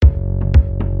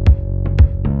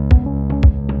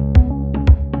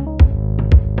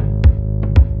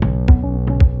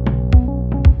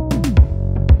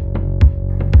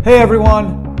Hey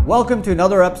everyone, welcome to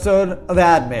another episode of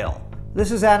Admail.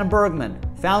 This is Adam Bergman,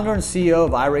 founder and CEO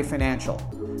of IRA Financial.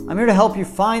 I'm here to help you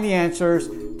find the answers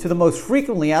to the most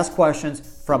frequently asked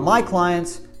questions from my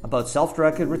clients about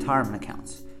self-directed retirement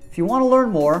accounts. If you want to learn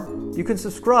more, you can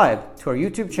subscribe to our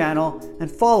YouTube channel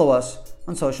and follow us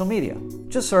on social media.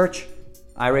 Just search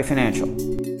IRA Financial.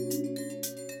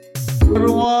 Hey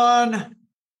everyone,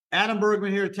 Adam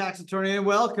Bergman here, tax attorney, and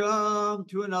welcome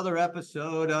to another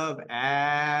episode of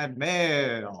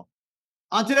Admail.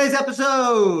 On today's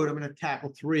episode, I'm going to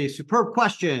tackle three superb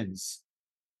questions.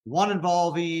 One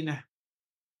involving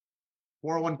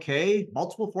 401k,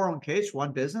 multiple 401ks,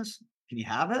 one business. Can you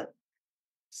have it?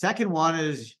 Second one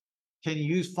is, can you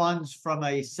use funds from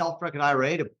a self-directed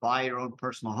IRA to buy your own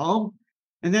personal home?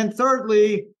 And then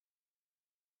thirdly,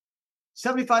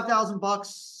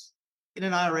 $75,000 in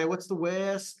an IRA, what's the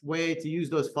best way to use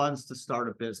those funds to start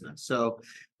a business? So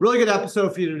really good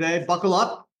episode for you today. Buckle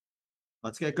up.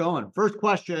 Let's get going. First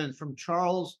question from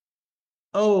Charles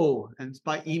O, and it's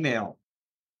by email.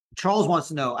 Charles wants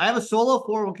to know, I have a solo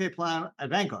 401k plan at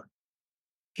Vanguard.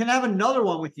 Can I have another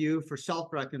one with you for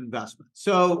self-directed investment?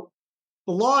 So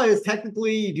the law is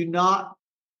technically you do not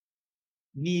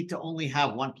need to only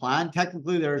have one plan.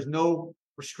 Technically, there's no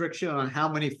restriction on how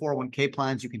many 401k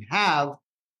plans you can have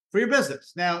for your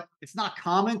business. Now, it's not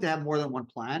common to have more than one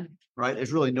plan, right?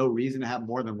 There's really no reason to have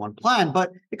more than one plan,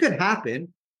 but it could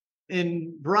happen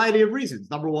in a variety of reasons.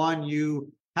 Number one,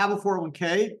 you have a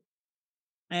 401k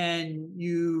and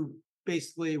you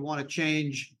basically want to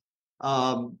change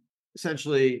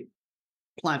essentially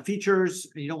plan features,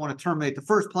 and you don't want to terminate the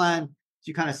first plan. So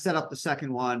you kind of set up the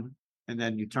second one and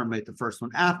then you terminate the first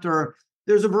one after.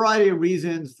 There's a variety of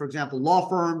reasons. For example, law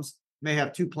firms may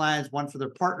have two plans, one for their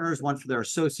partners, one for their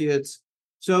associates.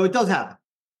 So it does happen.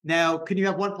 Now, can you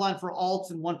have one plan for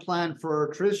alts and one plan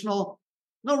for traditional?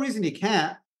 No reason you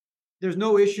can't. There's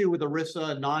no issue with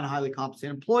ERISA non-highly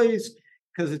compensated employees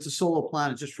because it's a solo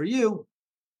plan. It's just for you.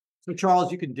 So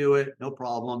Charles, you can do it. No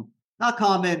problem. Not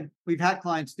common. We've had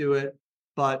clients do it,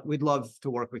 but we'd love to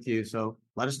work with you. So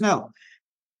let us know.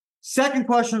 Second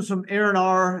question is from Aaron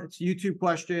R. It's a YouTube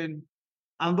question.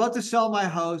 I'm about to sell my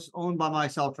house owned by my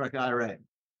self-directed IRA.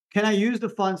 Can I use the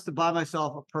funds to buy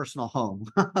myself a personal home?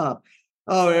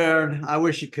 Oh, Aaron, I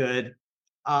wish you could.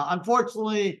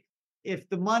 Unfortunately, if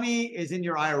the money is in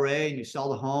your IRA and you sell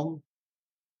the home,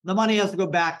 the money has to go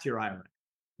back to your IRA.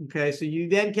 Okay, so you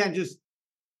then can't just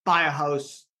buy a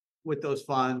house with those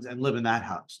funds and live in that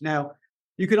house. Now,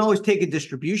 you can always take a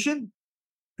distribution.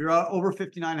 If you're over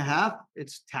 59 and a half,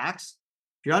 it's tax.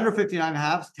 If you're under 59 and a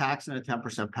half, it's tax and a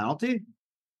 10% penalty.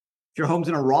 If your home's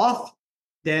in a Roth,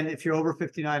 then if you're over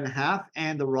 59 and a half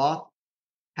and the Roth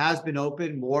has been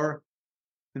open more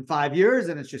than 5 years,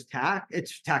 then it's just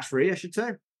it's tax-free, I should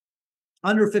say.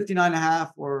 Under 59 and a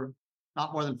half or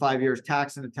not more than 5 years,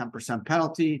 tax and a 10%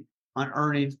 penalty on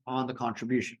earnings on the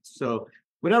contributions. So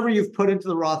whatever you've put into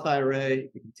the Roth IRA,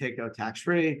 you can take out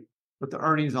tax-free, but the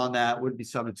earnings on that would be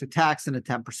subject to tax and a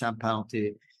 10%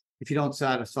 penalty if you don't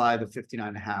satisfy the 59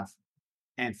 and a half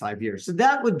and 5 years. So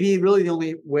that would be really the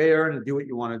only way to do what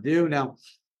you want to do. Now,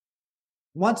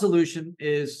 one solution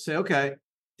is say, okay,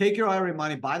 take your IRA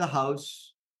money, buy the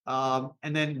house,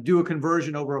 and then do a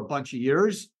conversion over a bunch of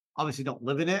years. Obviously, don't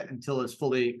live in it until it's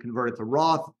fully converted to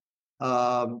Roth.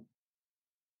 But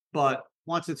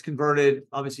once it's converted,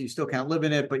 obviously you still can't live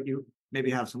in it, but you maybe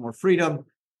have some more freedom.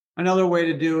 Another way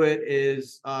to do it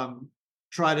is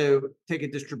try to take a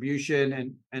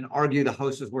distribution and argue the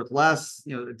house is worth less,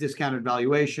 a discounted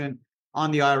valuation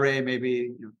on the IRA,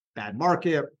 maybe bad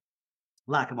market,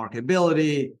 lack of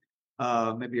marketability,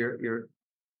 maybe your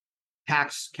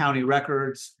tax county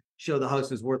records show the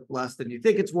house is worth less than you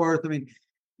think it's worth. I mean,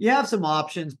 you have some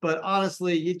options, but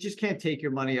honestly, you just can't take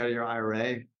your money out of your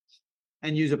IRA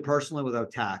and use it personally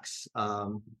without tax.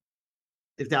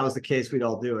 If that was the case, we'd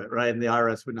all do it, right? And the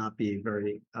IRS would not be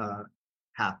very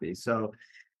happy. So,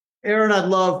 Aaron, I'd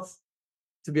love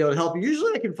to be able to help you.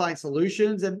 Usually I can find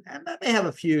solutions and I may have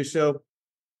a few. So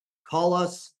call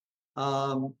us.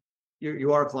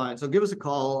 You are a client. So give us a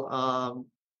call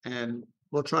and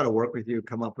we'll try to work with you,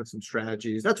 come up with some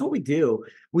strategies. That's what we do.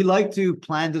 We like to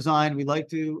plan design. We like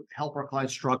to help our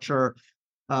clients structure.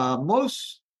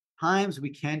 Most times we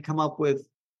can come up with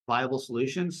viable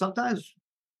solutions. Sometimes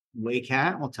we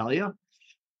can't, we'll tell you.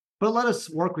 But let us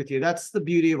work with you. That's the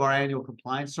beauty of our annual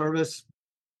compliance service.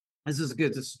 This is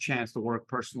a chance to work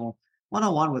personal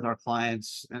one-on-one with our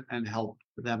clients and help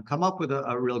them come up with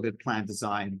a real good plan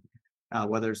design,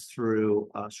 whether it's through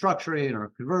structuring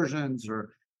or conversions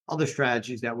or other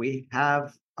strategies that we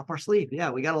have up our sleeve.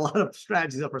 Yeah, we got a lot of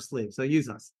strategies up our sleeve, so use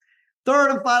us. Third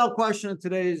and final question of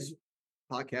today's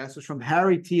podcast is from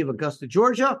Harry T. of Augusta,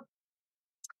 Georgia.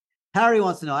 Harry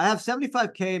wants to know, I have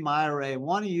 $75K in my IRA and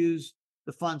want to use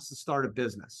the funds to start a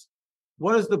business.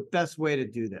 What is the best way to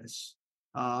do this?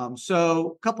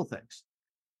 So a couple things.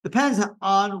 Depends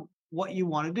on what you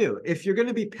want to do. If you're going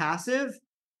to be passive,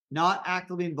 not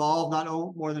actively involved, not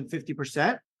own more than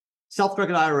 50%,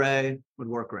 self-directed IRA would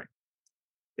work great.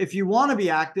 If you want to be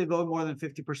active, own more than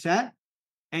 50%,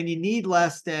 and you need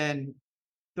less than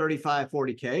 35,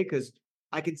 40K, because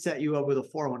I can set you up with a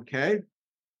 401k,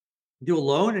 do a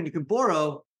loan, and you can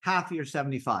borrow half of your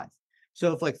 75.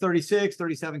 So if like 36,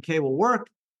 37K will work,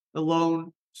 the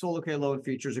loan, solo K loan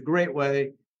feature is a great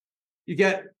way. You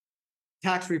get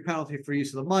tax-free penalty for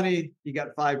use of the money. You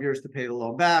got 5 years to pay the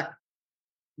loan back.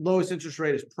 Lowest interest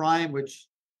rate is prime, which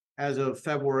as of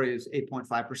February is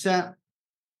 8.5%.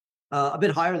 A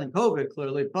bit higher than COVID,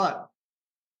 clearly, but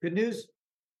good news,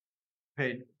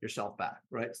 paid yourself back,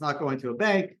 right? It's not going to a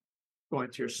bank, going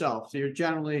to yourself. So you're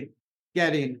generally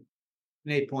getting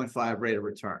an 8.5 rate of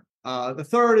return. The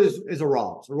third is a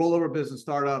ROL, it's a rollover business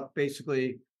startup.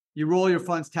 Basically, you roll your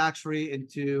funds tax-free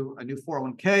into a new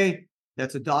 401k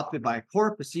that's adopted by a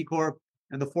corp, a C corp,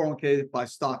 and the 401k by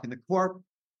stock in the corp.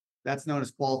 That's known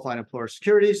as qualified employer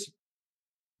securities.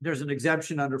 There's an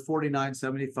exemption under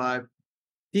 4975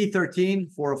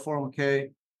 D13 for a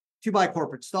 401k to buy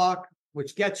corporate stock,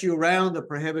 which gets you around the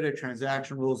prohibited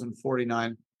transaction rules in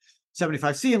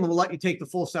 4975C and will let you take the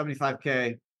full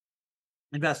 75K,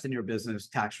 invest in your business,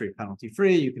 tax-free,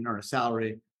 penalty-free. You can earn a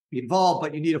salary, be involved,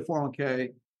 but you need a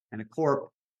 401k and a corp,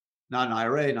 not an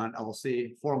IRA, not an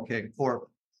LLC, 401k and corp.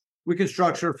 We can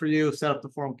structure for you, set up the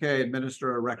 401k,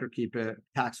 administer a record, keep it,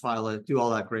 tax file it, do all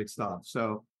that great stuff.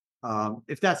 So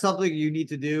if that's something you need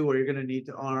to do, where you're going to need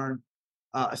to earn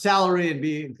a salary and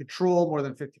be in control more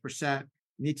than 50%, you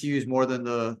need to use more than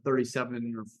the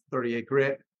 37 or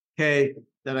 38K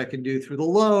that I can do through the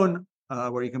loan,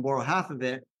 where you can borrow half of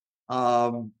it.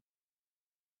 The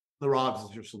ROBS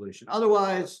is your solution.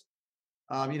 Otherwise,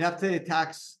 you'd have to pay a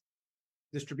tax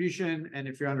distribution, and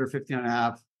if you're under 15 and a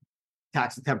half,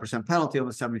 tax a 10% penalty on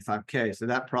the 75K. So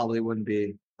that probably wouldn't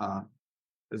be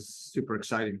as super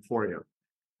exciting for you.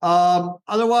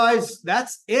 Otherwise,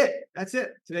 that's it. That's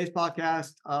it. Today's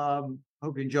podcast.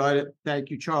 Hope you enjoyed it. Thank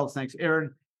you, Charles. Thanks,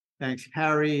 Aaron. Thanks,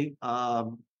 Harry.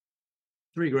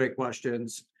 3 great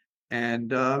questions.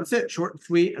 And that's it. Short and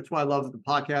sweet. That's why I love the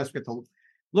podcast. We get to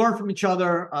learn from each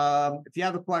other. If you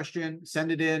have a question,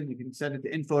 send it in. You can send it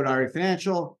to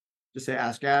info@IRAFinancial. Just say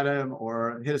Ask Adam,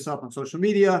 or hit us up on social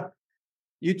media.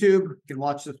 YouTube, you can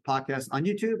watch this podcast on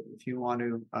YouTube if you want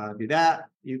to do that.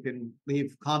 You can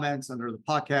leave comments under the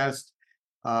podcast,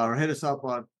 or hit us up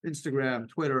on Instagram,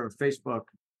 Twitter, Facebook,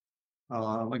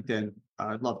 LinkedIn.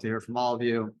 I'd love to hear from all of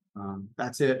you.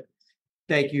 That's it.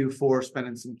 Thank you for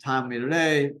spending some time with me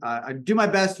today. I do my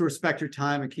best to respect your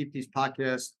time and keep these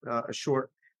podcasts as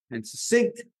short and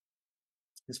succinct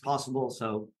as possible.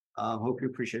 So hope you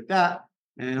appreciate that,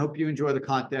 and hope you enjoy the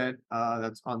content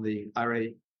that's on the IRA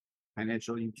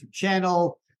Financial YouTube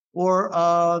channel, or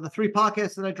the 3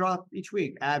 podcasts that I drop each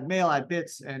week: Admail,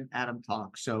 Adbits, and Adam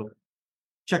Talk. So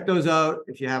check those out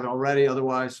if you haven't already.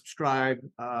 Otherwise, subscribe.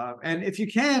 And if you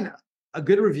can, a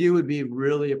good review would be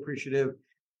really appreciative.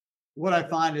 What I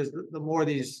find is the more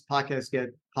these podcasts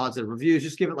get positive reviews,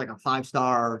 just give it like a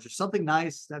 5-star or just something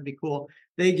nice. That'd be cool.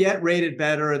 They get rated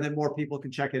better, and then more people can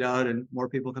check it out and more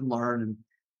people can learn. And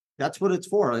that's what it's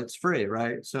for. It's free,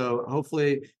 right? So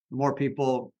hopefully the more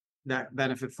people that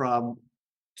benefit from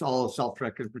it's all a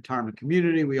self-directed retirement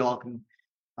community, we all can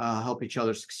help each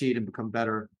other succeed and become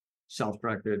better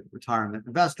self-directed retirement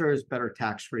investors, better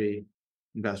tax-free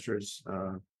investors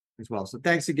as well. So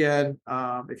thanks again.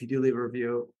 If you do leave a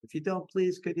review, if you don't,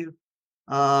 please, could you?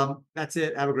 That's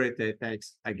it. Have a great day.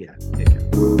 Thanks again. Take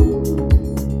care.